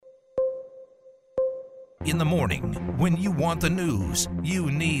In the morning, when you want the news,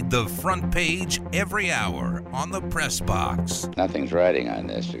 you need the front page every hour on the Press Box. Nothing's riding on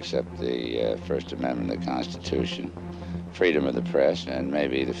this except the First Amendment of the Constitution, freedom of the press, and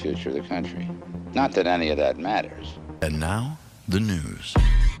maybe the future of the country. Not that any of that matters. And now, the news.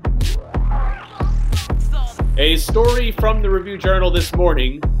 A story from the Review-Journal this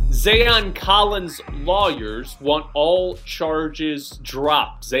morning. Zayon Collins' lawyers want all charges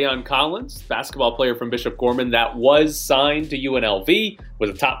dropped. Zayon Collins, basketball player from Bishop Gorman that was signed to UNLV, was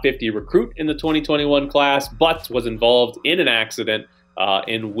a top 50 recruit in the 2021 class, but was involved in an accident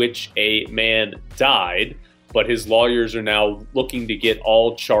in which a man died. But his lawyers are now looking to get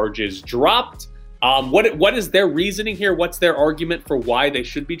all charges dropped. What is their reasoning here? What's their argument for why they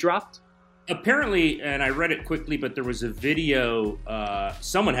should be dropped? Apparently, and I read it quickly, but there was a video,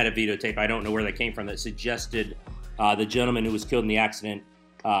 someone had a videotape, I don't know where that came from, that suggested the gentleman who was killed in the accident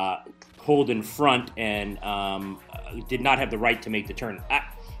pulled in front and did not have the right to make the turn.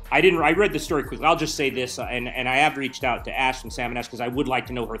 I read the story quickly. I'll just say this, and I have reached out to Ash from Salmon Ash because I would like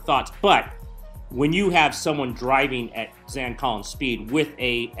to know her thoughts. But when you have someone driving at Zayon Collins' speed with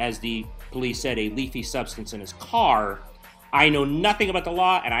as the police said, a leafy substance in his car, I know nothing about the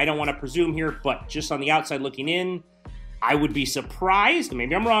law, and I don't want to presume here, but just on the outside looking in, I would be surprised,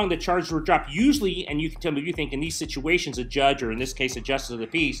 maybe I'm wrong, the charges were dropped. Usually, and you can tell me if you think in these situations, a judge, or in this case, a justice of the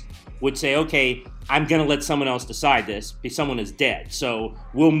peace, would say, okay, I'm going to let someone else decide this, because someone is dead. So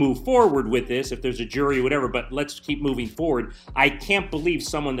we'll move forward with this if there's a jury or whatever, but let's keep moving forward. I can't believe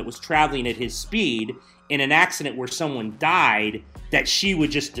someone that was traveling at his speed in an accident where someone died, that she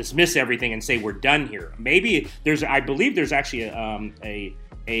would just dismiss everything and say, we're done here. Maybe I believe there's actually a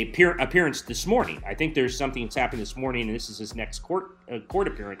appearance this morning. I think there's something that's happened this morning, and this is his next court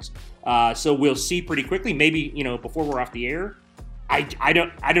appearance. So we'll see pretty quickly. Maybe, before we're off the air. I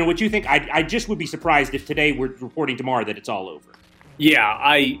don't know what you think. I just would be surprised if today we're reporting tomorrow that it's all over. Yeah,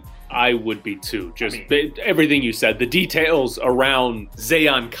 I would be too. Everything you said, the details around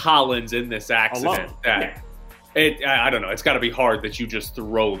Zayon Collins in this accident. I don't know. It's got to be hard that you just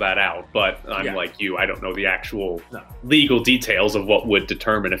throw that out. But I'm like you. I don't know the actual legal details of what would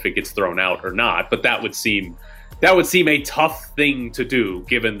determine if it gets thrown out or not. But that would seem a tough thing to do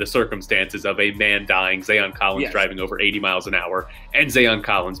given the circumstances of a man dying, Zayon Collins driving over 80 miles an hour, and Zayon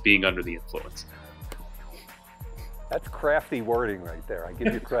Collins being under the influence. That's crafty wording right there. I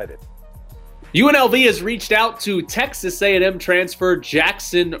give you credit. UNLV has reached out to Texas A&M transfer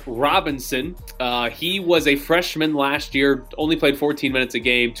Jaxson Robinson. He was a freshman last year, only played 14 minutes a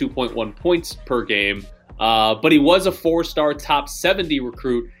game, 2.1 points per game. But he was a four-star top 70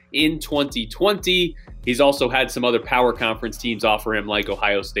 recruit in 2020. He's also had some other power conference teams offer him, like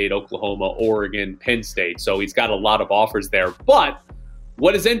Ohio State, Oklahoma, Oregon, Penn State. So he's got a lot of offers there. But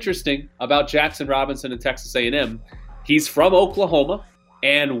what is interesting about Jaxson Robinson and Texas A&M, he's from Oklahoma.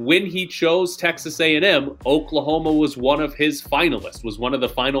 And when he chose Texas A&M, Oklahoma was one of his finalists, was one of the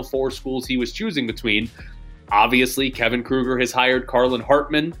final four schools he was choosing between. Obviously, Kevin Kruger has hired Carlin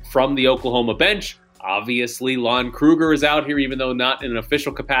Hartman from the Oklahoma bench. Obviously, Lon Kruger is out here, even though not in an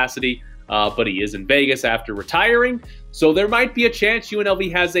official capacity, but he is in Vegas after retiring. So there might be a chance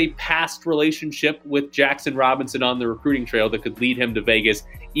UNLV has a past relationship with Jaxson Robinson on the recruiting trail that could lead him to Vegas,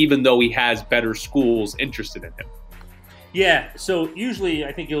 even though he has better schools interested in him. Yeah, so usually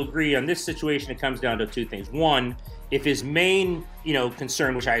I think you'll agree on this situation. It comes down to two things. One, if his main,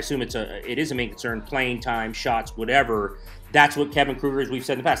 concern, which I assume it is a main concern, playing time, shots, whatever, that's what Kevin Kruger, as we've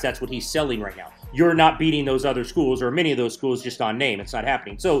said in the past, that's what he's selling right now. You're not beating those other schools or many of those schools just on name. It's not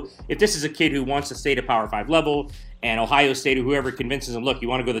happening. So if this is a kid who wants to stay at Power 5 level, and Ohio State or whoever convinces him, look, you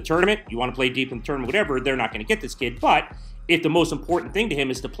want to go to the tournament, you want to play deep in the tournament, whatever, they're not going to get this kid. But if the most important thing to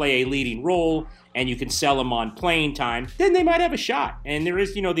him is to play a leading role and you can sell him on playing time, then they might have a shot. And there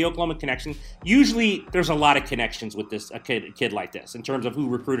is, the Oklahoma connection. Usually there's a lot of connections with a kid like this in terms of who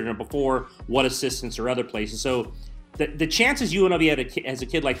recruited him before, what assistants or other places. So the chances UNLV has a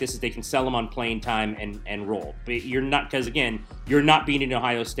kid like this is they can sell him on playing time and roll. But you're not, because again, you're not beating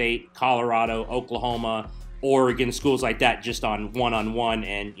Ohio State, Colorado, Oklahoma, Oregon, schools like that just on one-on-one,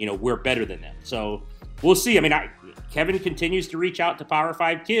 and, we're better than them. So we'll see. Kevin continues to reach out to Power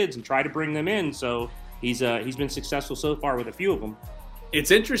 5 kids and try to bring them in, so he's been successful so far with a few of them. It's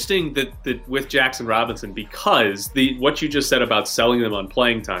interesting that with Jaxson Robinson, because what you just said about selling them on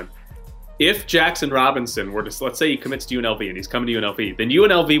playing time, if Jaxson Robinson were to, let's say he commits to UNLV and he's coming to UNLV, then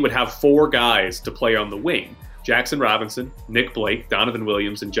UNLV would have four guys to play on the wing. Jaxson Robinson, Nick Blake, Donovan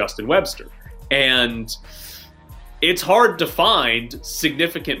Williams, and Justin Webster. And it's hard to find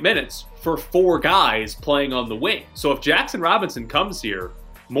significant minutes for four guys playing on the wing. So if Jaxson Robinson comes here,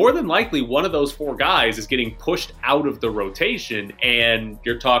 more than likely one of those 4 guys is getting pushed out of the rotation, and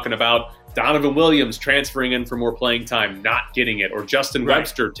you're talking about Donovan Williams transferring in for more playing time, not getting it, or Justin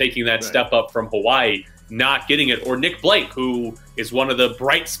Webster taking that step up from Hawaii, not getting it, or Nick Blake, who is one of the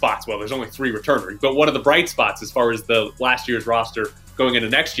bright spots. Well, there's only 3 returners, but one of the bright spots as far as the last year's roster going into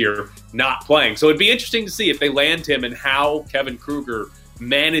next year, not playing. So it'd be interesting to see if they land him and how Kevin Kruger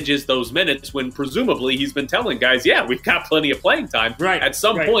manages those minutes when presumably he's been telling guys, yeah, we've got plenty of playing time. Right. At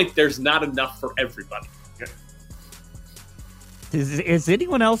some point, there's not enough for everybody. Is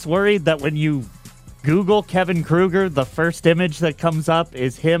anyone else worried that when you Google Kevin Kruger, the first image that comes up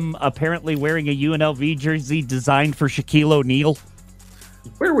is him apparently wearing a UNLV jersey designed for Shaquille O'Neal?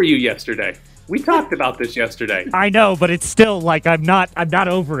 Where were you yesterday? We talked about this yesterday. I know, but it's still like I'm not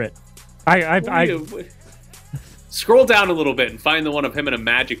over it. Scroll down a little bit and find the one of him in a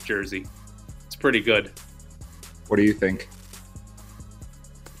Magic jersey. It's pretty good. What do you think?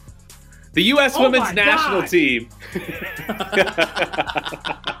 The U.S. women's national team.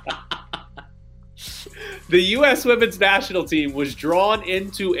 The U.S. women's national team was drawn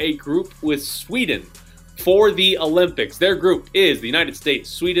into a group with Sweden for the Olympics. Their group is the United States,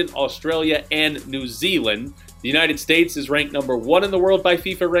 Sweden, Australia, and New Zealand. The United States is ranked number 1 in the world by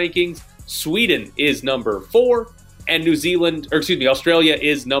FIFA rankings. Sweden is number 4. And Australia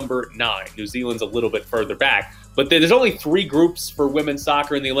is number 9. New Zealand's a little bit further back. But there's only 3 groups for women's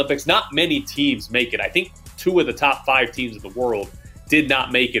soccer in the Olympics. Not many teams make it. I think 2 of the top 5 teams of the world did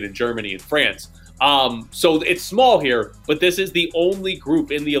not make it in Germany and France. So it's small here, but this is the only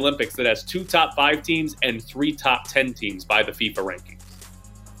group in the Olympics that has 2 top 5 teams and 3 top 10 teams by the FIFA rankings.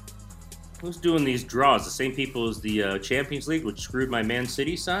 Who's doing these draws? The same people as the Champions League, which screwed my Man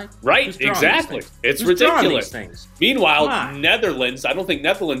City side? Right, exactly. It's ridiculous. Things? Meanwhile, Netherlands, I don't think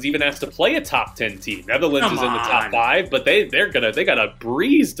Netherlands even has to play a top 10 team. Netherlands is in the top 5, but they gotta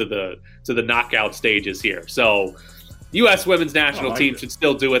breeze to the knockout stages here. So U.S. women's national team should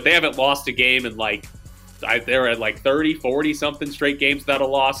still do it. They haven't lost a game in they're at 30, 40 something straight games without a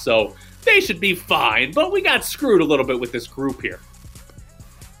loss, so they should be fine. But we got screwed a little bit with this group here.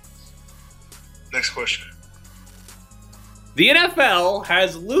 Next question. The NFL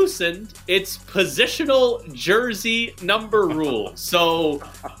has loosened its positional jersey number rule. So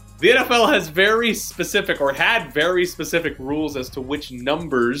the NFL has had very specific rules as to which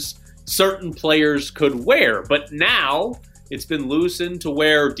numbers certain players could wear. But now it's been loosened to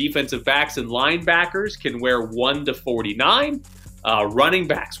where defensive backs and linebackers can wear 1 to 49. Running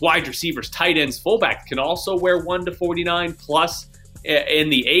backs, wide receivers, tight ends, fullbacks can also wear 1 to 49 plus in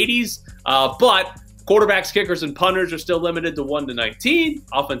the 80s. But quarterbacks, kickers, and punters are still limited to 1 to 19.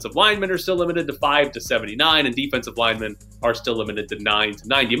 Offensive linemen are still limited to 5 to 79. And defensive linemen are still limited to 9 to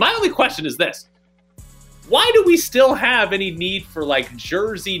 90. My only question is this. Why do we still have any need for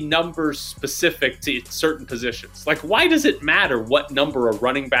jersey numbers specific to certain positions? Why does it matter what number a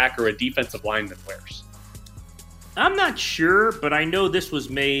running back or a defensive lineman wears? I'm not sure, but I know this was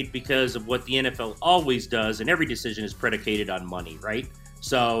made because of what the NFL always does, and every decision is predicated on money, right?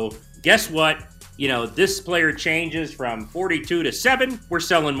 So guess what? This player changes from 42 to 7. We're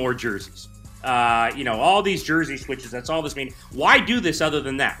selling more jerseys. All these jersey switches, that's all this means. Why do this other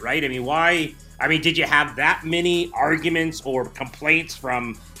than that, right? Did you have that many arguments or complaints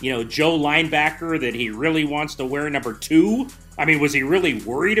from, Joe Linebacker that he really wants to wear number 2? Was he really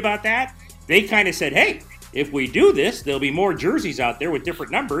worried about that? They kind of said, hey, if we do this, there'll be more jerseys out there with different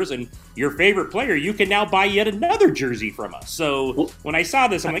numbers, and your favorite player, you can now buy yet another jersey from us. So when I saw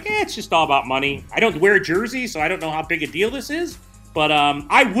this, I'm like, it's just all about money. I don't wear jerseys, so I don't know how big a deal this is. But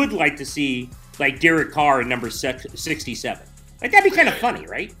I would like to see, Derek Carr in number 67. That'd be kind of funny,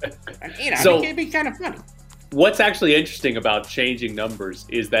 right? It'd be kind of funny. What's actually interesting about changing numbers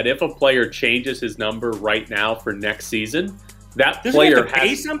is that if a player changes his number right now for next season, that player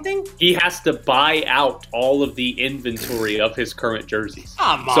he has to buy out all of the inventory of his current jerseys.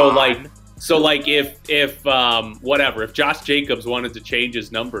 Come on. If Josh Jacobs wanted to change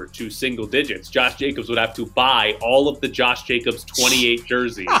his number to single digits, Josh Jacobs would have to buy all of the Josh Jacobs 28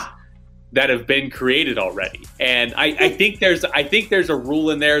 jerseys that have been created already. And I think there's a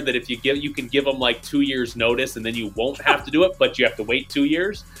rule in there that if you can give them 2 years notice and then you won't have to do it, but you have to wait 2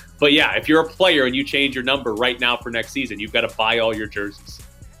 years. But yeah, if you're a player and you change your number right now for next season, you've got to buy all your jerseys.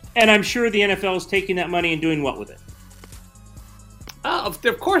 And I'm sure the NFL is taking that money and doing what with it?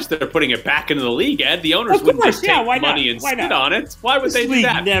 Of course they're putting it back into the league, Ed. The owners wouldn't just take money and spit on it. Why would they do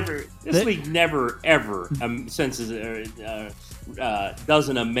that? This league never, ever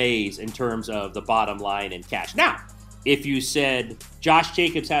doesn't amaze in terms of the bottom line and cash. Now, if you said Josh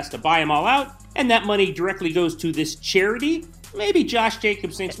Jacobs has to buy them all out and that money directly goes to this charity, maybe Josh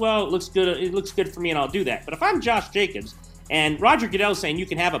Jacobs thinks, well, it looks good for me and I'll do that. But if I'm Josh Jacobs and Roger Goodell's saying you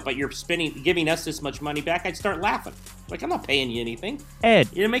can have it, but you're giving us this much money back, I'd start laughing. Like, I'm not paying you anything. Ed,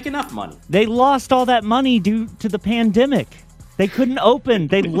 you didn't make enough money. They lost all that money due to the pandemic. They couldn't open.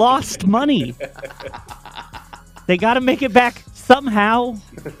 They lost money. They got to make it back somehow.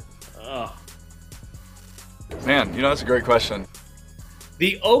 Man, that's a great question.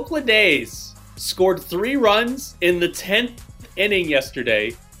 The Oakland A's scored 3 runs in the 10th inning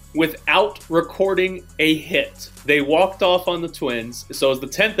yesterday without recording a hit. They walked off on the Twins. So it was the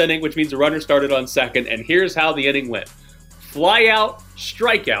 10th inning, which means the runner started on second. And here's how the inning went. Fly out,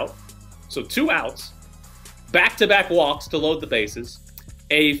 strikeout. So 2 outs. Back-to-back walks to load the bases.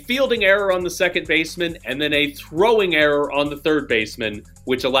 A fielding error on the second baseman, and then a throwing error on the third baseman,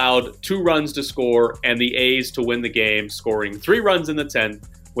 which allowed 2 runs to score and the A's to win the game, scoring 3 runs in the 10th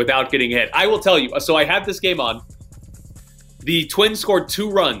without getting hit. I will tell you, so I had this game on. The Twins scored 2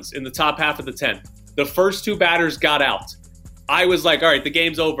 runs in the top half of the 10th. The first 2 batters got out. I was like, all right, the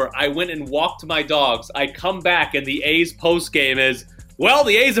game's over. I went and walked my dogs. I come back, and the A's postgame is, well,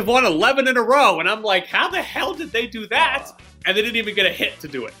 the A's have won 11 in a row. And I'm like, how the hell did they do that? And they didn't even get a hit to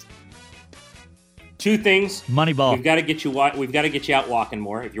do it. 2 things. Moneyball. We've got to get you out walking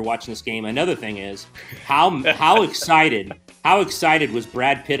more if you're watching this game. Another thing is how excited was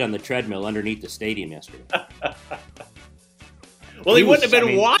Brad Pitt on the treadmill underneath the stadium yesterday? Well, he wouldn't have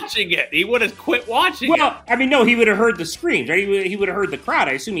been watching it. He would have quit watching it. Well, I mean, no, he would have heard the screams, right? He would have heard the crowd.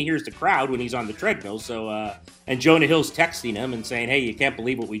 I assume he hears the crowd when he's on the treadmill. So, and Jonah Hill's texting him and saying, "Hey, you can't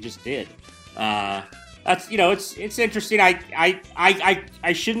believe what we just did." That's it's interesting.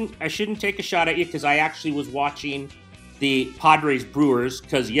 I shouldn't take a shot at you because I actually was watching the Padres Brewers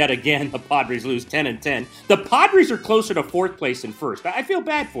because yet again the Padres lose 10-10. The Padres are closer to 4th place than 1st. I feel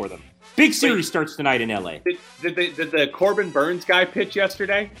bad for them. Big series starts tonight in LA. Did the Corbin Burns guy pitch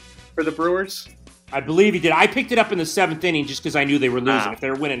yesterday for the Brewers? I believe he did. I picked it up in the 7th inning just because I knew they were losing. If they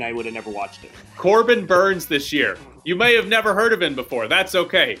were winning, I would have never watched it. Corbin Burns this year. You may have never heard of him before. That's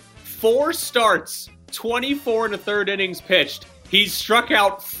okay. 4 starts, 24 1/3 innings pitched. He's struck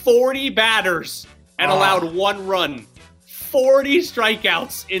out 40 batters and allowed 1 run. 40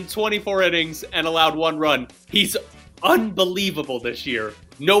 strikeouts in 24 innings and allowed 1 run. He's unbelievable this year.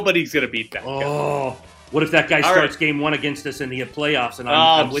 Nobody's going to beat that guy. Oh, what if that guy starts game 1 against us in the playoffs and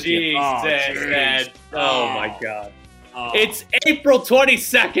I'm with you? Oh, my God. It's April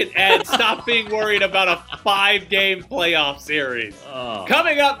 22nd, Ed. Stop being worried about a 5-game playoff series.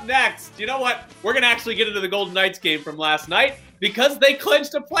 Coming up next, you know what? We're going to actually get into the Golden Knights game from last night because they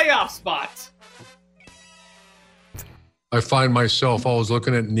clinched a playoff spot. I find myself always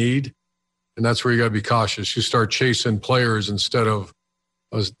looking at need, and that's where you got to be cautious. You start chasing players instead of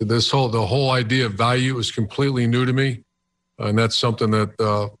the whole idea of value is completely new to me, and that's something that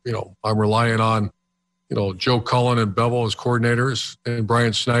I'm relying on. Joe Cullen and Bevel as coordinators, and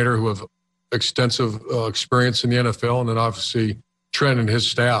Brian Snyder, who have extensive experience in the NFL, and then obviously Trent and his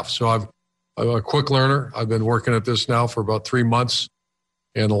staff. So I'm a quick learner. I've been working at this now for about 3 months.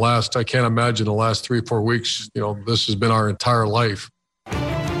 And I can't imagine the last 3-4 weeks, this has been our entire life.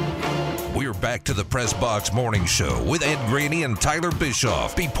 We're back to the Press Box Morning Show with Ed Graney and Tyler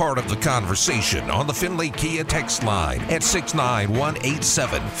Bischoff. Be part of the conversation on the Findlay Kia text line at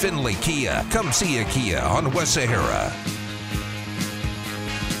 69187. Findlay Kia. Come see a Kia on West Sahara.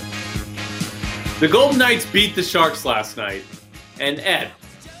 The Golden Knights beat the Sharks last night. And Ed,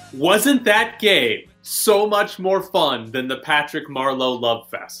 wasn't that game so much more fun than the Patrick Marleau love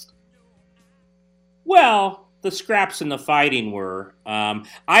fest? Well, the scraps and the fighting were.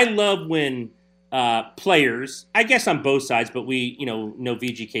 I love when players, I guess on both sides, but we, know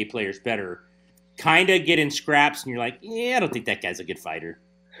VGK players better, kind of get in scraps and you're like, I don't think that guy's a good fighter.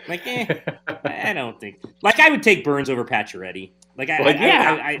 Like, I don't think. Like, I would take Burns over Pacioretty. Like,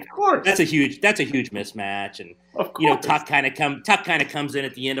 of course. That's a huge mismatch. And Tuck kind of comes in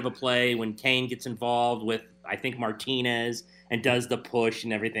at the end of a play when Kane gets involved with, I think, Martinez and does the push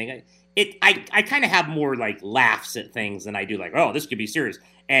and everything. I kind of have more like laughs at things than I do like, oh, this could be serious.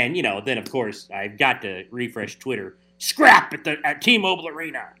 And then of course I've got to refresh Twitter. Scrap at T-Mobile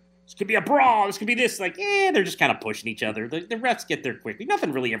Arena. This could be a brawl. This could be this. Like, they're just kind of pushing each other. The refs get there quickly.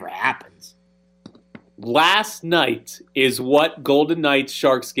 Nothing really ever happens. Last night is what Golden Knights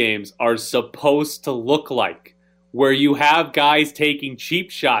Sharks games are supposed to look like, where you have guys taking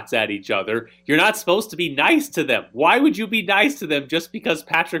cheap shots at each other. You're not supposed to be nice to them. Why would you be nice to them just because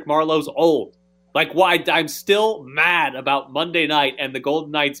Patrick Marleau's old? Like, why I'm still mad about Monday night and the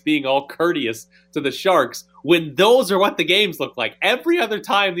Golden Knights being all courteous to the Sharks when those are what the games look like. Every other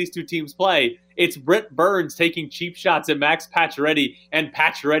time these two teams play, it's Brent Burns taking cheap shots at Max Pacioretty and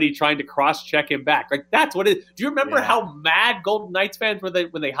Pacioretty trying to cross-check him back. Like, that's what it is. Do you remember how mad Golden Knights fans were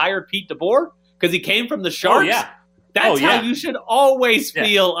when they hired Pete DeBoer? Because he came from the Sharks? Oh, yeah. That's how you should always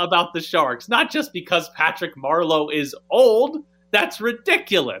feel about the Sharks. Not just because Patrick Marleau is old. That's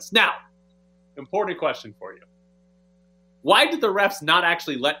ridiculous. Now, important question for you. Why did the refs not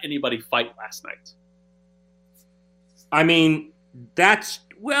actually let anybody fight last night? I mean, does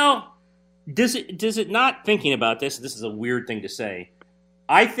it not, thinking about this is a weird thing to say.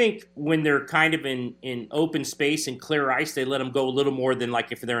 I think when they're kind of in open space and clear ice, they let them go a little more than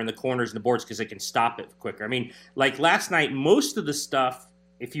like if they're in the corners and the boards because they can stop it quicker. I mean, like last night, most of the stuff,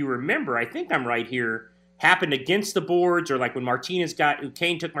 if you remember, I think I'm right here, happened against the boards, or like when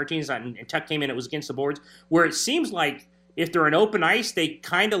Kane took Martinez out and Tuck came in, it was against the boards, where it seems like if they're in open ice, they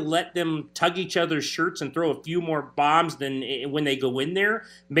kind of let them tug each other's shirts and throw a few more bombs than when they go in there.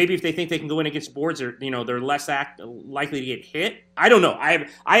 Maybe if they think they can go in against boards, they're less likely to get hit. I don't know.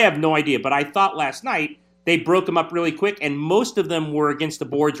 I have no idea, but I thought last night they broke them up really quick, and most of them were against the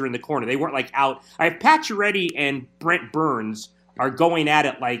boards or in the corner. They weren't like out. I have Pacioretty and Brent Burns are going at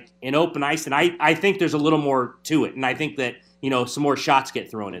it like in open ice, and I think there's a little more to it, and I think that some more shots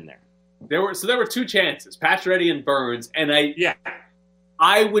get thrown in there. There were two chances, Pacioretty and Burns, and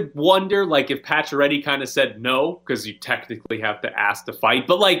I would wonder like if Pacioretty kind of said no because you technically have to ask to fight,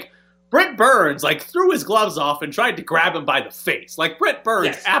 but like Brent Burns like threw his gloves off and tried to grab him by the face. Like Brent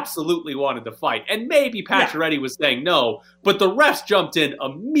Burns absolutely wanted to fight, and maybe Pacioretty was saying no, but the refs jumped in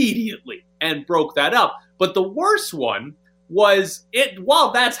immediately and broke that up. But the worst one was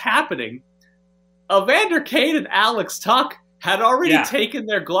while that's happening, Evander Kane and Alex Tuch had already taken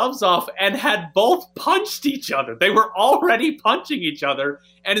their gloves off and had both punched each other. They were already punching each other,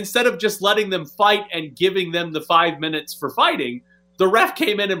 and instead of just letting them fight and giving them the 5 minutes for fighting, the ref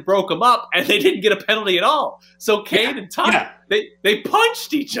came in and broke them up, and they didn't get a penalty at all. So Kane and Tuch, they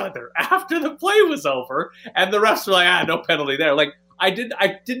punched each other after the play was over, and the refs were like, no penalty there. Like, I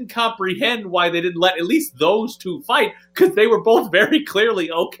didn't comprehend why they didn't let at least those two fight, because they were both very clearly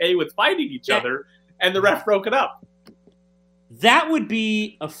okay with fighting each other, and the ref broke it up. That would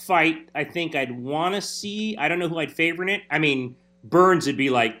be a fight I think I'd want to see. I don't know who I'd favor in it. I mean, Burns would be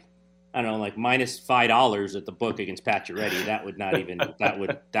like, I don't know, like minus $5 at the book against Pacioretty. That would not even that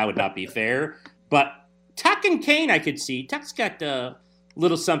would not be fair. But Tuch and Kane, I could see. Tuch's got a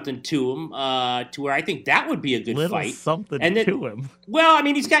little something to him, to where I think that would be a good fight. Little something to him. Well, I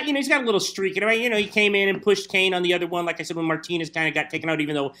mean, he's got a little streak in him. He came in and pushed Kane on the other one. Like I said, when Martinez kind of got taken out,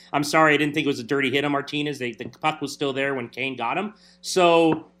 even though I'm sorry, I didn't think it was a dirty hit on Martinez. The puck was still there when Kane got him.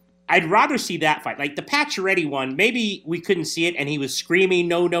 So I'd rather see that fight. Like the Pacioretty one, maybe we couldn't see it, and he was screaming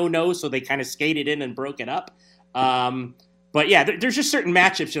no, no, no, so they kind of skated in and broke it up. But yeah, there's just certain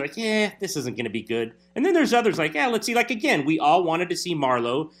matchups you're like, this isn't going to be good. And then there's others like, let's see. Like, again, we all wanted to see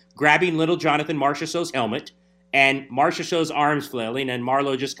Marleau grabbing little Jonathan Marchessault's helmet and Marchessault's arms flailing and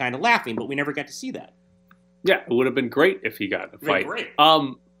Marleau just kind of laughing, but we never got to see that. Yeah, it would have been great if he got in a fight. Great.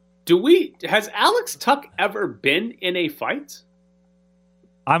 Has Alex Tuch ever been in a fight?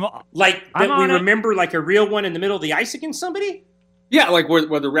 Remember like a real one in the middle of the ice against somebody? Yeah, like where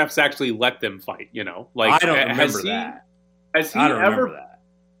the refs actually let them fight, Like, I don't remember that. Has he ever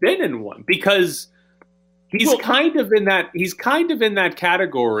been in one? Because he's kind of in that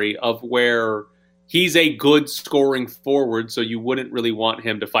category of where he's a good scoring forward, so you wouldn't really want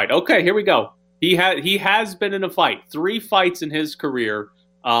him to fight. Okay, here we go. He has been in a fight. 3 fights in his career.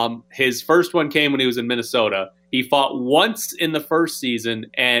 His first one came when he was in Minnesota. He fought once in the first season,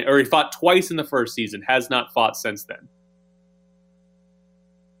 or he fought twice in the first season. Has not fought since then.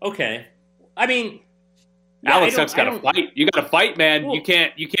 Okay, I mean. Alex Tuch's got to fight. You got to fight, man. Well, you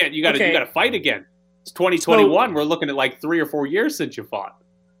can't. You got to fight again. It's 2021. So, we're looking at like 3 or 4 years since you fought.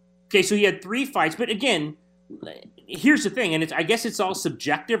 Okay, so he had 3 fights, but again, here's the thing, and I guess it's all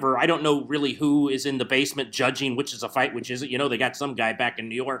subjective, or I don't know really who is in the basement judging which is a fight, which isn't. They got some guy back in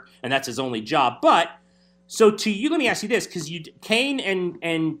New York, and that's his only job. But so to you, let me ask you this, because Kane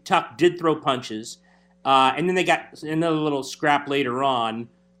and Tuch did throw punches, and then they got another little scrap later on.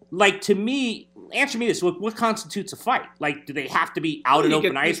 Like, to me, answer me this. What constitutes a fight? Like, do they have to be out in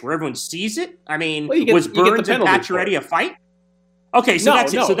open ice where everyone sees it? I mean, was Burns and Pacioretty a fight? Okay, so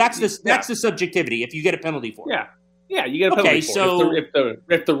that's the subjectivity. If you get a penalty for it. Yeah, you get a penalty for it.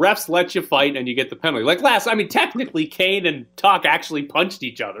 If the refs let you fight and you get the penalty. Like technically Kane and Tuch actually punched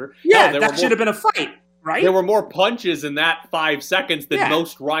each other. Yeah, that should have been a fight. right? There were more punches in that 5 seconds than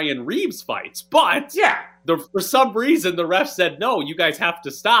most Ryan Reeves fights. But for some reason, the ref said, no, you guys have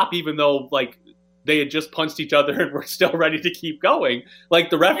to stop, even though, like, they had just punched each other and were still ready to keep going. Like,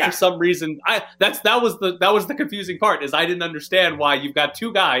 the ref, for some reason, that was the confusing part, is I didn't understand why you've got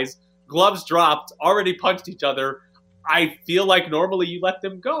two guys, gloves dropped, already punched each other. I feel like normally you let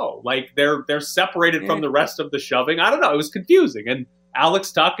them go. Like, they're separated from the rest of the shoving. I don't know. It was confusing. And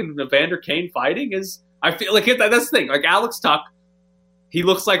Alex Tuch and Evander Kane fighting is, I feel like that's the thing. Like, Alex Tuch, he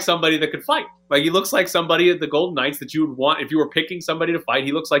looks like somebody that could fight. Like, he looks like somebody at the Golden Knights that you would want if you were picking somebody to fight.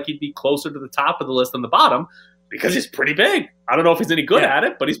 He looks like he'd be closer to the top of the list than the bottom because he's pretty big. I don't know if he's any good at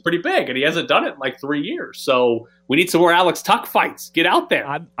it, but he's pretty big, and he hasn't done it in like 3 years. So we need some more Alex Tuch fights. Get out there.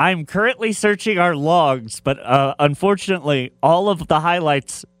 I'm currently searching our logs, but unfortunately, all of the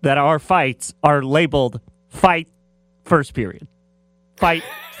highlights that are fights are labeled fight first period, fight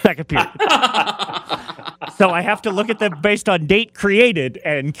second period. So I have to look at them based on date created,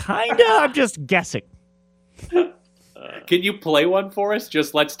 and I'm just guessing. Can you play one for us?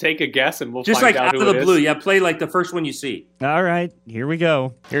 Just let's take a guess, and we'll just find like out out of the blue. Yeah, play like the first one you see. All right, here we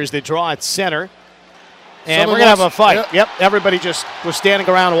go. Here's the draw at center. And we're going to have a fight. Yep, everybody just was standing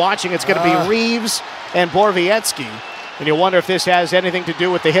around watching. It's going to be Reeves and Borowiecki. And you wonder if this has anything to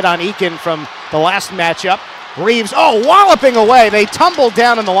do with the hit on Eakin from the last matchup. Reeves, walloping away. They tumbled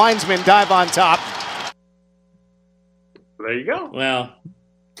down and the linesmen dive on top. There you go. Well,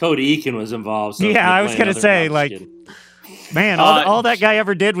 Cody Eakin was involved. So I was going to say, man, all that guy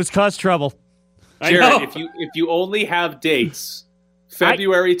ever did was cause trouble. Jared, if you only have dates,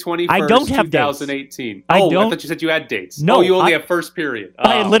 February 21st, I don't have 2018. Dates. I thought you said you had dates. No, you only have first period.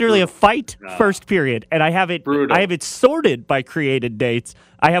 I had literally a fight first period, and I have it. Brutal. I have it sorted by created dates.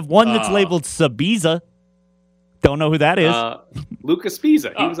 I have one that's labeled Sabiza. Don't know who that is. Lucas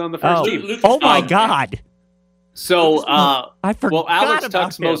Pisa. He was on the first team. My God. So, I forgot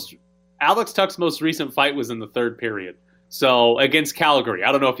Alex Tuch's most recent fight was in the third period. So, against Calgary.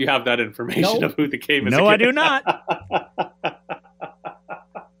 I don't know if you have that information of who the game is. No, I do not.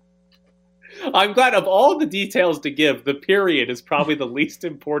 I'm glad of all the details to give, the period is probably the least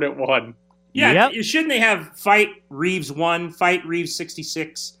important one. Yeah, shouldn't they have fight Reeves 1, fight Reeves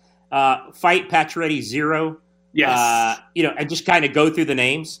 66, fight Pacioretty 0? Yes. And just kind of go through the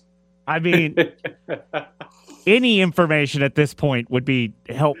names. I mean, any information at this point would be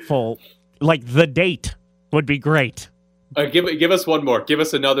helpful. Like the date would be great. Give us one more. Give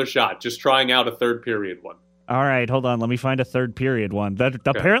us another shot. Just trying out a third period one. All right, hold on. Let me find a third period one.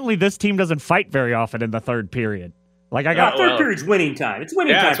 Apparently, this team doesn't fight very often in the third period. Like third period's winning time. It's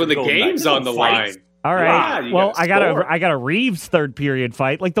winning time. That's when the game's on the line. All right. Yeah, I got a Reeves third period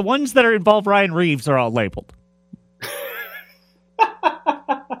fight. Like the ones that involve Ryan Reeves are all labeled.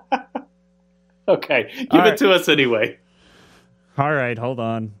 Okay, give it to us anyway. All right, hold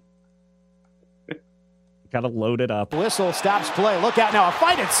on. Got to load it up. Whistle stops play. Look out now. A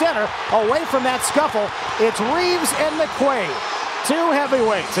fight at center. Away from that scuffle. It's Reeves and McQuaid. Two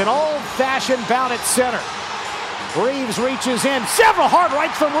heavyweights. An old-fashioned bout at center. Reeves reaches in. Several hard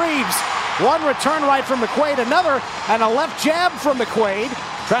rights from Reeves. One return right from McQuaid. Another and a left jab from McQuaid.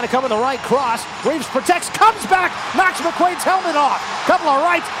 Trying to come with the right cross. Reeves protects. Comes back. Knocks McQuaid's helmet off. Couple of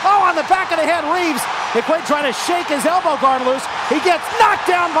rights. On the back of the head. Reeves. McQuaid trying to shake his elbow guard loose. He gets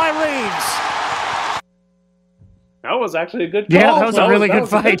knocked down by Reeves. That was actually a good call. Yeah, that was a really good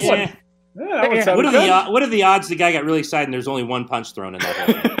fight. What are the odds the guy got really excited and there's only one punch thrown in that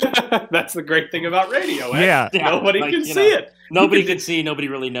whole That's the great thing about radio. Yeah. Nobody can see it. Nobody can see. Nobody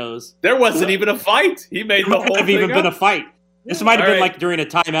really knows. There wasn't even a fight. He made the whole thing. Have even been a fight. This might have been like during a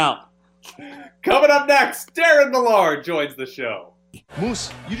timeout. Coming up next, Darren Millard joins the show.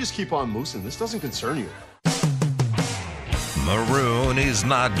 Moose, you just keep on moosing. This doesn't concern you. Maroon is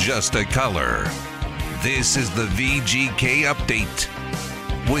not just a color. This is the VGK Update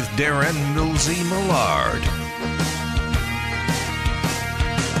with Darren Millsy Millard.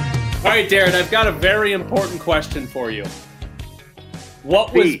 All right, Darren, I've got a very important question for you.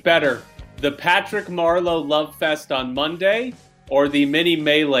 What was better, the Patrick Marleau Love Fest on Monday or the mini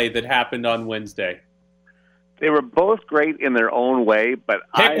melee that happened on Wednesday? They were both great in their own way, but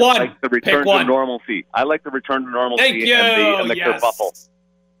I like the return to normalcy. I like the return to normalcy. Thank you. And the kerfuffle.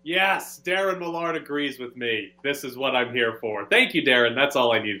 Yes, Darren Millard agrees with me. This is what I'm here for. Thank you, Darren. That's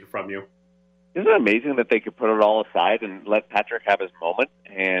all I needed from you. Isn't it amazing that they could put it all aside and let Patrick have his moment?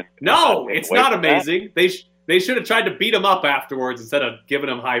 And no, it's not amazing. They should have tried to beat him up afterwards instead of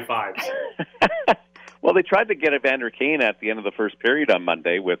giving him high fives. Well, they tried to get Evander Kane at the end of the first period on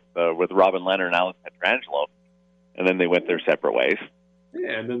Monday with Robin Leonard and Alex Pietrangelo, and then they went their separate ways.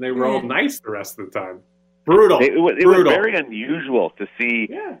 Yeah, and then they were all nice the rest of the time. Brutal. It was very unusual to see.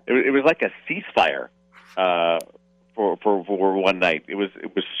 Yeah. It was like a ceasefire for one night. It was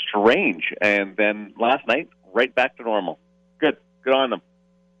strange, and then last night, right back to normal. Good on them.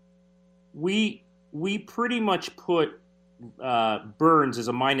 We pretty much put Burns as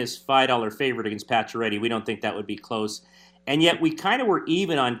a minus $5 favorite against Pacioretty. We don't think that would be close, and yet we kind of were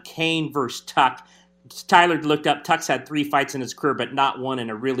even on Kane versus Tuch. Tyler looked up. Tuch's had 3 fights in his career, but not one in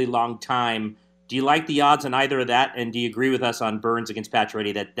a really long time. Do you like the odds on either of that, and do you agree with us on Burns against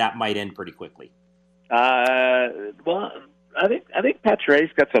Pacioretty that might end pretty quickly? Well, I think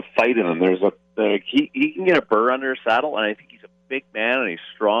Pacioretty's got some fight in him. He can get a burr under his saddle, and I think he's a big man and he's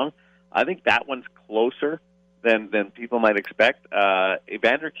strong. I think that one's closer than people might expect.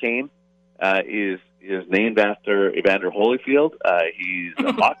 Evander Kane is named after Evander Holyfield. He's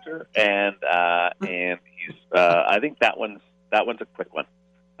a boxer, and he's. I think that one's a quick one.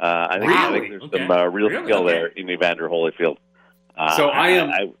 I think there's some real skill there in Evander Holyfield. So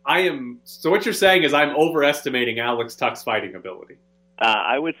I am. So what you're saying is I'm overestimating Alex Tuch's fighting ability.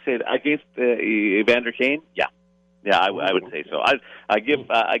 I would say that against Evander Kane, yeah, I would say so. I give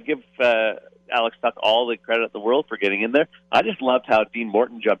Alex Tuch all the credit in the world for getting in there. I just loved how Dean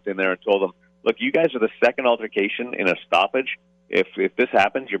Morton jumped in there and told them, "Look, you guys are the second altercation in a stoppage. If this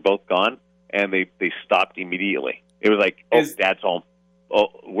happens, you're both gone." And they stopped immediately. It was like, Dad's home.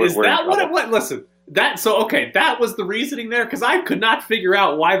 Is that what it was? Listen, that was the reasoning there, because I could not figure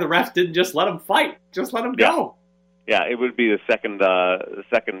out why the ref didn't just let him fight, just let him go. Yeah, it would be the second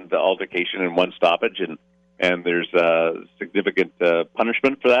altercation in one stoppage, and there's significant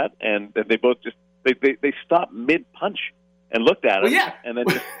punishment for that, and they both they stopped mid punch and looked at him, and then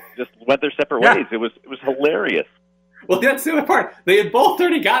just went their separate ways. It was hilarious. Well, that's the other part. They had both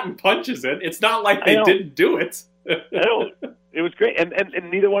already gotten punches in. It's not like they didn't do it. I know. It was great, and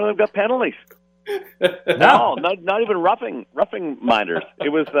neither one of them got penalties. No, not even roughing minders. It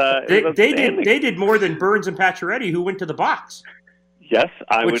was. They did more than Burns and Pacioretty, who went to the box. Yes,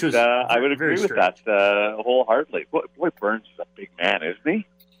 I would agree with that wholeheartedly. Boy, Burns is a big man, isn't he?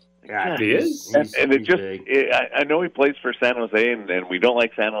 Yeah, he is. And it just, I know he plays for San Jose, and we don't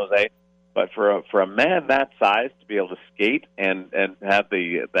like San Jose, but for a man that size to be able to skate and have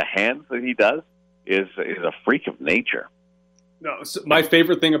the hands that he does is a freak of nature. No, so my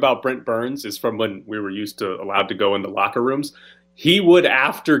favorite thing about Brent Burns is from when we were allowed to go in the locker rooms. He would,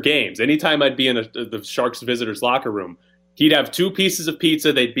 after games, anytime I'd be in the Sharks visitors' locker room, he'd have 2 pieces of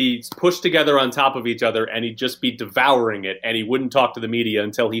pizza. They'd be pushed together on top of each other, and he'd just be devouring it, and he wouldn't talk to the media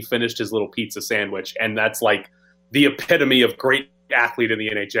until he finished his little pizza sandwich. And that's like the epitome of great athlete in the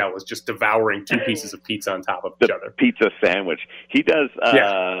NHL, is just devouring 2 pieces of pizza on top of each other. Pizza sandwich. He does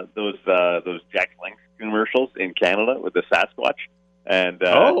those Jack Links commercials in Canada with the Sasquatch, and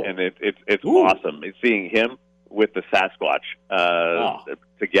it's awesome. It's seeing him with the Sasquatch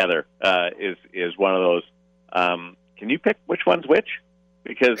together is one of those. Can you pick which one's which?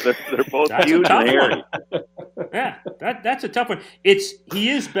 Because they're both huge and hairy. Yeah, that's a tough one. He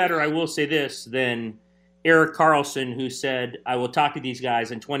is better, I will say this, than Erik Karlsson, who said, "I will talk to these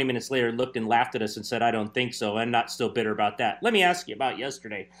guys," and 20 minutes later looked and laughed at us and said, "I don't think so." I'm not still bitter about that. Let me ask you about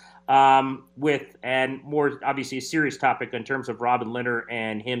yesterday, and more obviously a serious topic in terms of Robin Lehner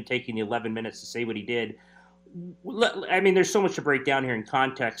and him taking the 11 minutes to say what he did. I mean, there's so much to break down here in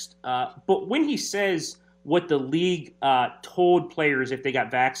context, but when he says what the league told players if they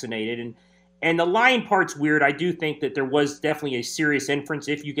got vaccinated, and the lying part's weird. I do think that there was definitely a serious inference.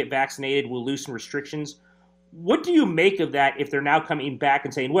 If you get vaccinated, we'll loosen restrictions. What do you make of that if they're now coming back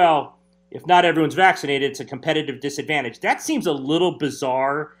and saying, well, if not everyone's vaccinated, it's a competitive disadvantage? That seems a little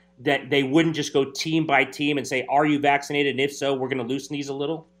bizarre that they wouldn't just go team by team and say, are you vaccinated? And if so, we're going to loosen these a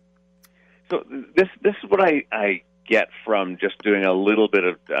little. So this is what I get from just doing a little bit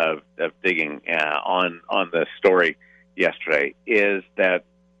of digging on the story yesterday, is that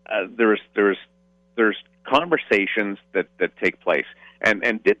there's conversations that take place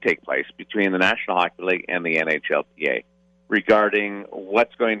and did take place between the National Hockey League and the NHLPA regarding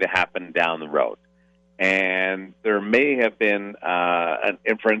what's going to happen down the road. And there may have been an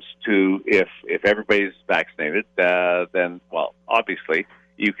inference to if everybody's vaccinated, then, well, obviously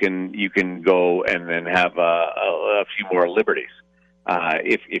you can go and then have a few more liberties.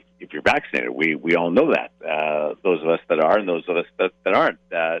 If you're vaccinated, we all know that. Those of us that are and those of us that aren't.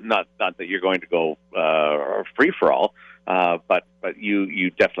 Not that you're going to go free for all, but you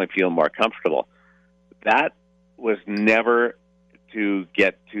definitely feel more comfortable. That was never to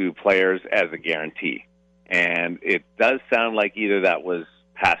get to players as a guarantee, and it does sound like either that was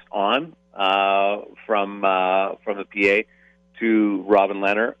passed on from the PA to Robin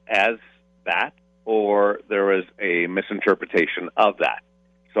Lehner as that, or there was a misinterpretation of that.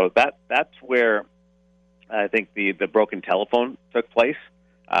 So that's where I think the broken telephone took place.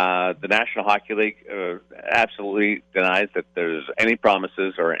 The National Hockey League absolutely denies that there's any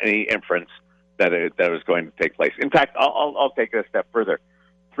promises or any inference that it was going to take place. In fact, I'll take it a step further.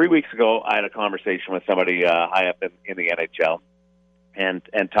 3 weeks ago, I had a conversation with somebody high up in the NHL and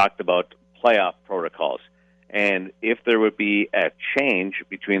talked about playoff protocols. And if there would be a change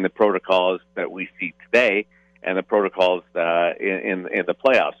between the protocols that we see today and the protocols in the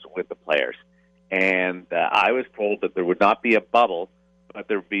playoffs with the players. And I was told that there would not be a bubble, but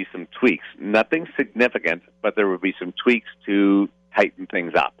there would be some tweaks. Nothing significant, but there would be some tweaks to tighten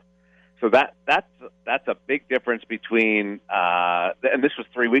things up. So that's a big difference between, and this was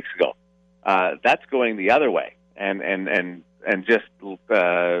 3 weeks ago. That's going the other way, and just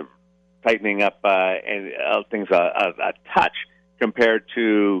tightening up things a touch compared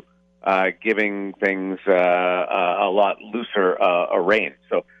to giving things a lot looser a rein.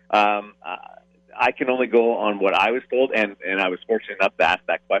 So I can only go on what I was told, and I was fortunate enough to ask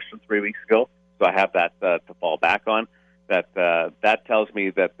that question 3 weeks ago, so I have that to fall back on. That tells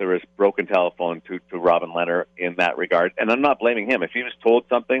me that there is broken telephone to Robin Lehner in that regard, and I'm not blaming him. If he was told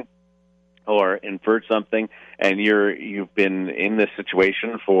something or inferred something, and you've been in this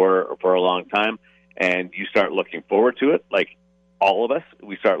situation for a long time, and you start looking forward to it, like all of us,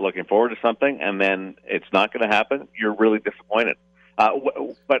 we start looking forward to something, and then it's not going to happen, you're really disappointed.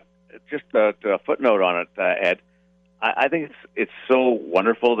 But just a footnote on it, Ed, I think it's so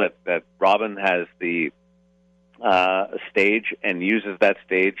wonderful that Robin has the stage and uses that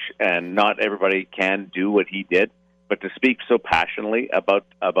stage, and not everybody can do what he did, but to speak so passionately about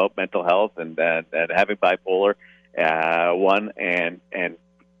mental health and having bipolar one and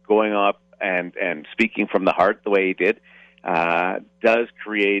going up and speaking from the heart the way he did does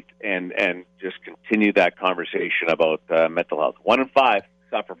create and just continue that conversation about mental health. 1 in 5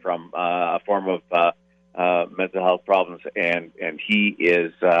 suffer from a form of mental health problems, and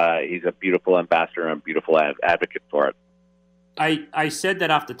he's a beautiful ambassador and a beautiful advocate for it. I said that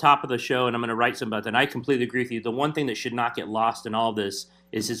off the top of the show, and I'm going to write something about that, and I completely agree with you. The one thing that should not get lost in all this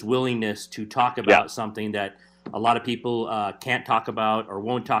is his willingness to talk about something that a lot of people can't talk about or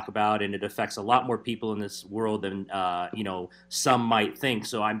won't talk about, and it affects a lot more people in this world than some might think.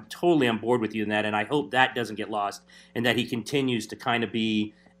 So I'm totally on board with you in that, and I hope that doesn't get lost and that he continues to kind of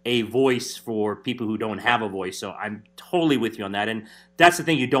be a voice for people who don't have a voice. So I'm totally with you on that. And that's the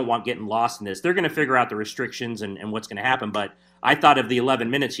thing you don't want getting lost in this. They're going to figure out the restrictions and what's going to happen. But I thought of the 11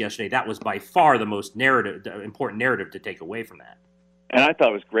 minutes yesterday, that was by far the most important narrative to take away from that. And I thought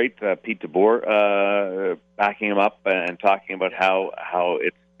it was great, Pete DeBoer backing him up and talking about how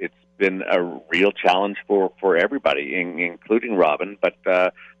it's been a real challenge for everybody, including Robin, but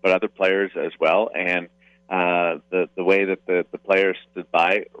other players as well. And the way that the players stood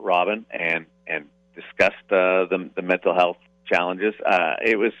by Robin and discussed the mental health challenges,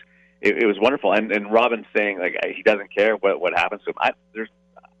 it was wonderful. And Robin saying like he doesn't care what happens to him.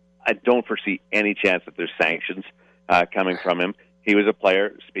 I don't foresee any chance that there's sanctions coming from him. He was a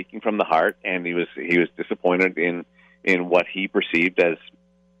player speaking from the heart, and he was disappointed in what he perceived as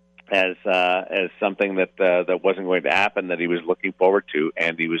something that wasn't going to happen, that he was looking forward to,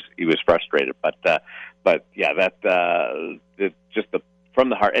 and he was frustrated. But yeah, just from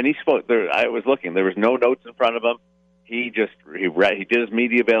the heart. And he spoke. I was looking. There was no notes in front of him. He did his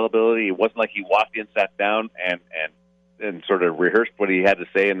media availability. It wasn't like he walked in, sat down, and sort of rehearsed what he had to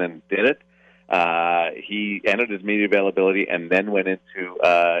say and then did it. He ended his media availability and then went into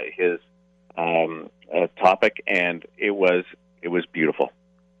his topic, and it was beautiful.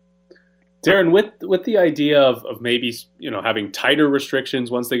 Darren, with the idea of maybe having tighter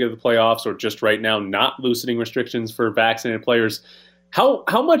restrictions once they get to the playoffs, or just right now not loosening restrictions for vaccinated players, how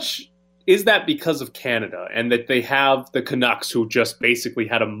much is that because of Canada and that they have the Canucks, who just basically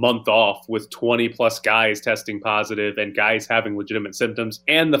had a month off with 20 plus guys testing positive and guys having legitimate symptoms,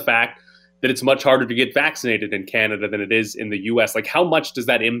 and the fact that it's much harder to get vaccinated in Canada than it is in the U.S.? Like, how much does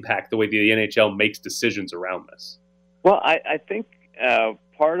that impact the way the NHL makes decisions around this? Well, I think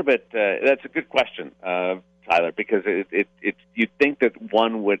part of it, that's a good question, Tyler, because you'd think that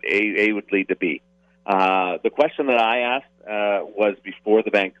one would lead to B. The question that I asked was before the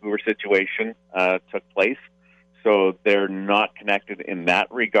Vancouver situation took place, so they're not connected in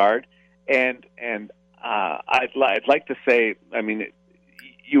that regard. And I'd like to say, I mean,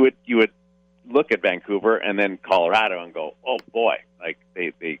 you would look at Vancouver and then Colorado and go, oh boy, like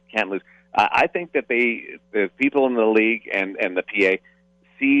they can't lose. I think that the people in the league and the PA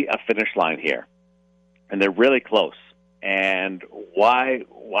see a finish line here, and they're really close. And why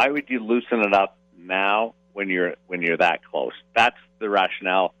would you loosen it up now when you're that close. That's the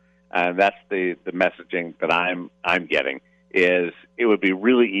rationale, and that's the messaging that I'm getting. Is it would be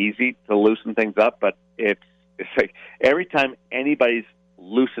really easy to loosen things up, but it's like every time anybody's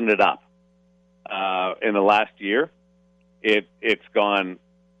loosened it up in the last year, it's gone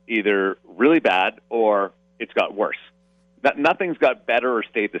either really bad or it's got worse. Nothing's got better or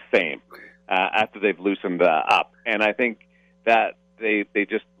stayed the same after they've loosened up. And I think that they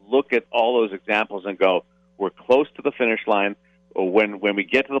just look at all those examples and go, we're close to the finish line. When we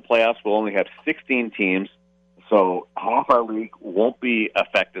get to the playoffs, we'll only have 16 teams, so half our league won't be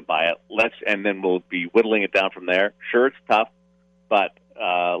affected by it. And then we'll be whittling it down from there. Sure, it's tough, but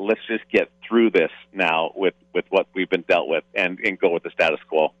let's just get through this now with what we've been dealt with and go with the status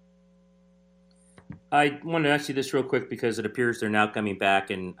quo. I want to ask you this real quick because it appears they're now coming back,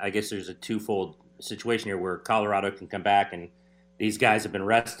 and I guess there's a twofold situation here where Colorado can come back and these guys have been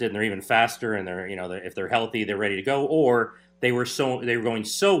rested and they're even faster and they're if they're healthy they're ready to go, or they were going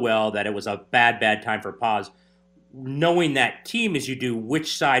so well that it was a bad time for pause. Knowing that team as you do,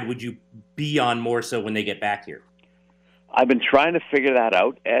 which side would you be on more so when they get back here? I've been trying to figure that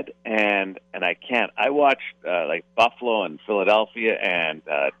out, Ed, and I can't. I watched like Buffalo and Philadelphia and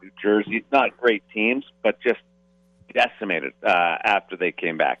New Jersey. Not great teams, but just decimated after they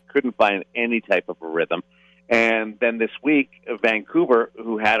came back. Couldn't find any type of a rhythm. And then this week, Vancouver,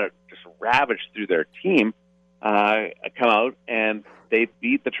 who had just ravaged through their team, come out and they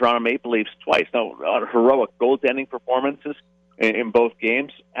beat the Toronto Maple Leafs twice. Now, heroic goaltending performances in both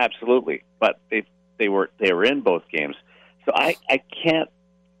games, absolutely, but they were in both games. So I can't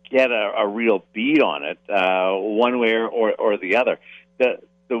get a real beat on it one way or the other. The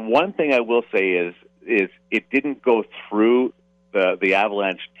one thing I will say is it didn't go through the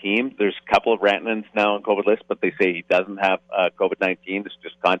Avalanche team. There's a couple of Rantanens now on COVID list, but they say he doesn't have COVID-19. It's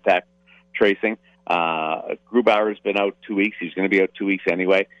just contact tracing. Grubauer's been out 2 weeks. He's going to be out 2 weeks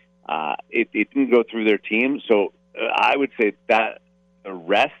anyway. It didn't go through their team, so I would say that the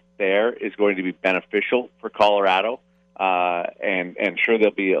rest there is going to be beneficial for Colorado. And sure,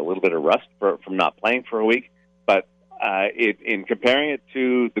 there'll be a little bit of rust from not playing for a week. But in comparing it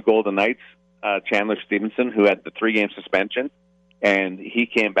to the Golden Knights, Chandler Stevenson, who had the 3-game suspension, and he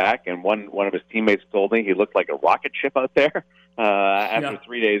came back, and one of his teammates told me he looked like a rocket ship out there after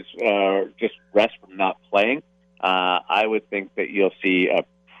 3 days just rest from not playing. I would think that you'll see a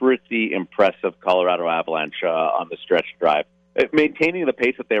pretty impressive Colorado Avalanche on the stretch drive. Maintaining the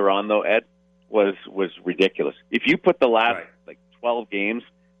pace that they were on, though, Ed, was ridiculous. If you put the last 12 games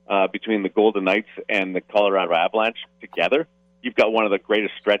between the Golden Knights and the Colorado Avalanche together, you've got one of the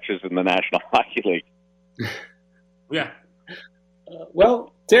greatest stretches in the National Hockey League. Yeah.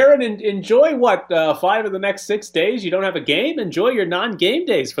 Well, Darren, enjoy 5 of the next 6 days. You don't have a game. Enjoy your non-game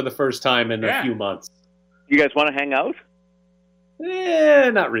days for the first time in a few months. You guys want to hang out?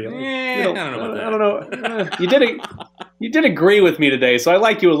 Not really. I don't know about that. You did agree with me today, so I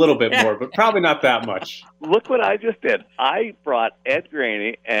like you a little bit more, but probably not that much. Look what I just did. I brought Ed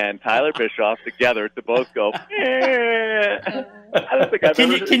Graney and Tyler Bischoff together to both go, I don't think I've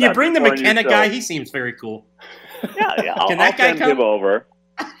ever Can you bring the McKenna guy? He seems very cool. Yeah. I'll guy send him over.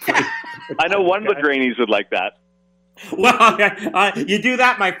 I know one of the Grainies would like that. Well, you do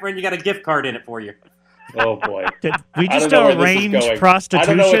that, my friend, you got a gift card in it for you. Oh boy! Did we just arrange prostitution? I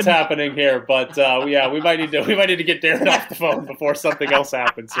don't know what's happening here, but we might need to get Darren off the phone before something else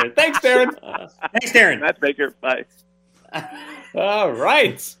happens here. Thanks, Darren. Thanks, Darren. Matt Baker. Bye. All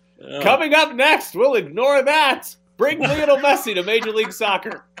right. Coming up next, we'll ignore that. Bring Lionel Messi to Major League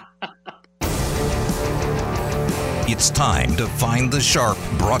Soccer. It's time to find the sharp,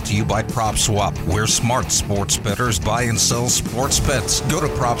 brought to you by PropSwap, where smart sports bettors buy and sell sports bets. Go to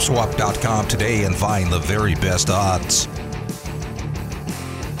PropSwap.com today and find the very best odds.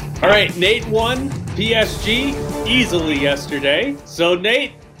 All right, Nate won PSG easily yesterday. So,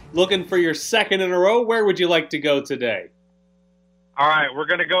 Nate, looking for your second in a row, where would you like to go today? All right, we're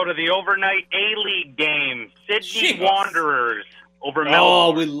going to go to the overnight A-League game. Sydney Wanderers over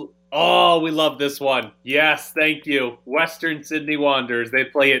Melbourne. We love this one. Yes, thank you. Western Sydney Wanderers. They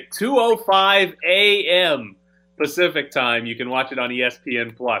play at 2:05 a.m. Pacific time. You can watch it on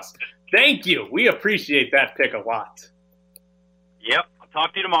ESPN+. Thank you. We appreciate that pick a lot. Yep. I'll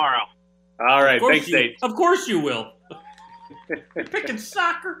talk to you tomorrow. All right. Thanks, Nate. Of course you will. You're picking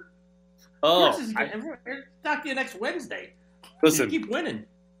soccer. Oh. Talk to you next Wednesday. Listen. You keep winning.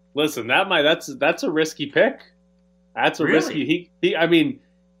 Listen, that's a risky pick. That's a risky.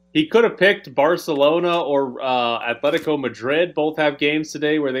 He could have picked Barcelona or Atletico Madrid. Both have games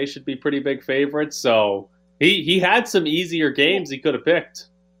today where they should be pretty big favorites. So he had some easier games he could have picked.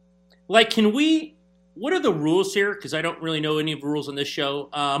 Like, what are the rules here? Because I don't really know any of the rules on this show.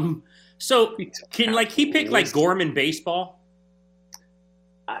 So can he pick like Gorman baseball?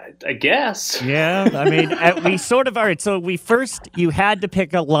 I guess. Yeah, I mean, we sort of, all right, so you had to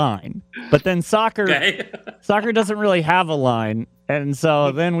pick a line, but then soccer doesn't really have a line, and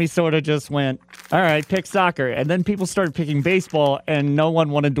so then we sort of just went, all right, pick soccer, and then people started picking baseball, and no one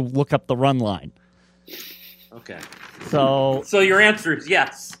wanted to look up the run line. Okay. So your answer is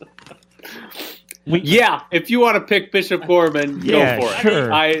yes. If you want to pick Bishop Gorman, go for it.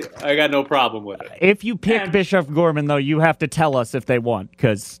 Sure. I got no problem with it. If you pick Bishop Gorman, though, you have to tell us if they won,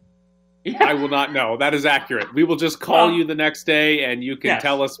 because I will not know. That is accurate. We will just call you the next day, and you can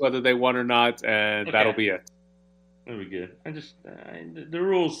tell us whether they won or not, and that'll be it. Very good. The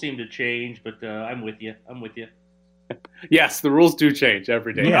rules seem to change, but I'm with you. Yes, the rules do change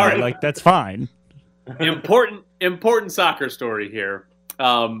every day. Yeah, all right. That's fine. Important soccer story here.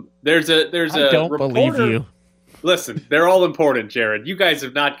 There's a I don't reporter. believe you. Listen, they're all important, Jared. You guys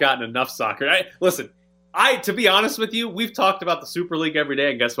have not gotten enough soccer. To be honest with you, we've talked about the Super League every day,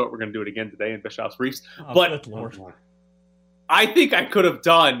 and guess what? We're going to do it again today in Bishop's Briefs. But I think I could have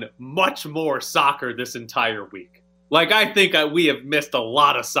done much more soccer this entire week. Like, I think we have missed a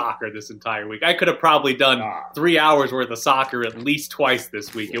lot of soccer this entire week. I could have probably done 3 hours worth of soccer at least twice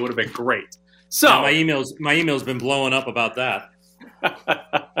this week. It would have been great. So my email's been blowing up about that.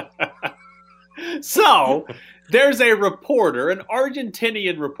 So there's a reporter, an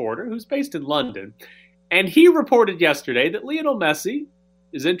Argentinian reporter who's based in London, and he reported yesterday that Lionel Messi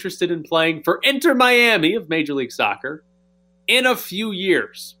is interested in playing for Inter Miami of Major League Soccer in a few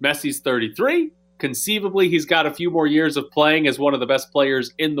years. Messi's 33. Conceivably, he's got a few more years of playing as one of the best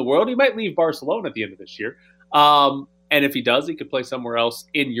players in the world. He might leave Barcelona at the end of this year. And if he does, he could play somewhere else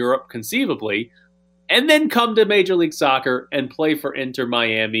in Europe, conceivably, and then come to Major League Soccer and play for Inter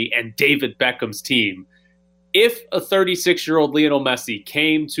Miami and David Beckham's team. If a 36-year-old Lionel Messi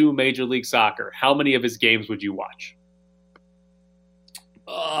came to Major League Soccer, how many of his games would you watch?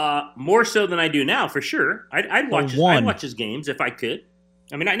 More so than I do now, for sure. I'd watch his games if I could.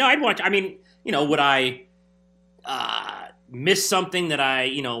 I mean, I'd watch. I mean, would I miss something that I,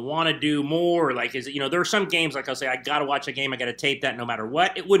 want to do more? Like, there are some games, like I'll say, I got to watch a game, I got to tape that no matter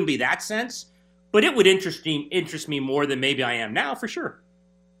what. It wouldn't be that sense, but it would interest me more than maybe I am now, for sure.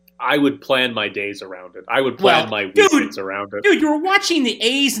 I would plan my days around it. I would plan my weekends around it. Dude, you were watching the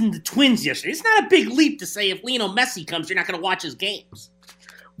A's and the Twins yesterday. It's not a big leap to say if Lionel Messi comes, you're not going to watch his games.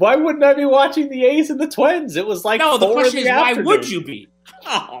 Why wouldn't I be watching the A's and the Twins? It was like no. The question is, why afternoon. would you be?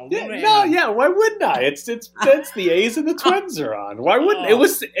 Oh man. No, why wouldn't I? It's the A's and the Twins are on. Why wouldn't it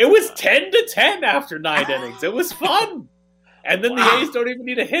was 10-10 after 9 innings. It was fun. And then the A's don't even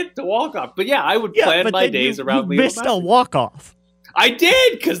need a hit to walk off. But yeah, I would plan my days around Lionel Messi. You missed a walk off. I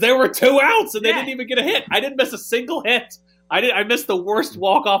did, because there were 2 outs and they didn't even get a hit. I didn't miss a single hit. I missed the worst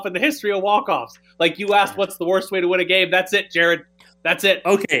walk-off in the history of walk-offs. Like, you asked what's the worst way to win a game. That's it, Jared. That's it.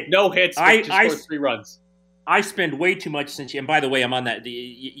 Okay. No hits. Just scored 3 runs. I spend way too much since you. And by the way, I'm on that.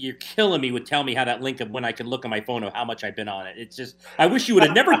 You're killing me with telling me how that link of when I can look on my phone of how much I've been on it. It's just, I wish you would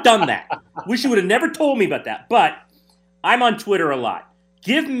have never done that. Wish you would have never told me about that. But I'm on Twitter a lot.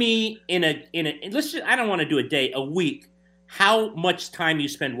 Give me let's just, I don't want to do a day, a week, how much time you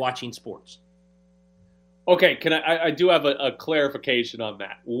spend watching sports. Okay, I do have a clarification on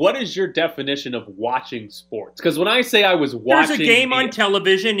that. What is your definition of watching sports? Because when I say I was watching... There's a game on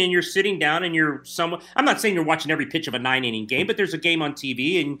television and you're sitting down and you're somewhere... I'm not saying you're watching every pitch of a 9-inning game, but there's a game on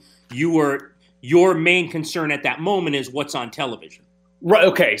TV and your main concern at that moment is what's on television. Right,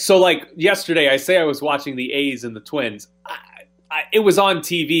 okay. So like yesterday, I say I was watching the A's and the Twins. It was on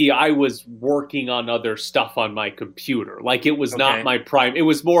TV. I was working on other stuff on my computer. Like, it was not my prime... It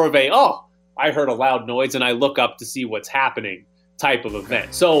was more of I heard a loud noise and I look up to see what's happening type of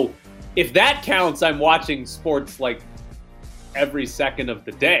event. So if that counts, I'm watching sports like every second of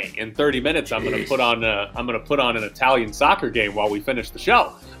the day. In 30 minutes, I'm going to put on an Italian soccer game while we finish the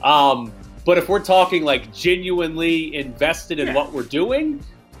show. But if we're talking like genuinely invested in what we're doing,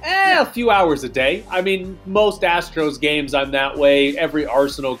 a few hours a day. I mean, most Astros games I'm that way. Every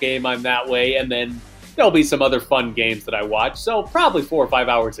Arsenal game I'm that way. And then there'll be some other fun games that I watch. So probably 4 or 5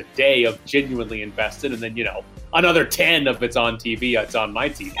 hours a day of genuinely invested. And then, another 10 if it's on TV. It's on my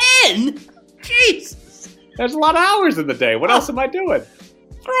TV. 10? Jesus. There's a lot of hours in the day. What else am I doing?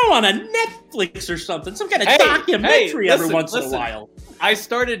 Throw on a Netflix or something. Some kind of documentary every once in a while. I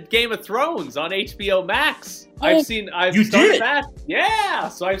started Game of Thrones on HBO Max. Oh, I've started that. Yeah,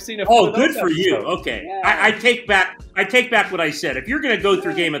 so I've seen a few of those good for episodes. you. Okay. Yeah. I take back what I said. If you're going to go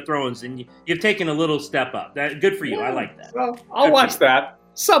through Game of Thrones, then you've taken a little step up. Good for you. I like that. Well, I'll watch that.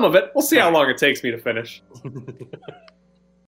 Some of it. We'll see how long it takes me to finish.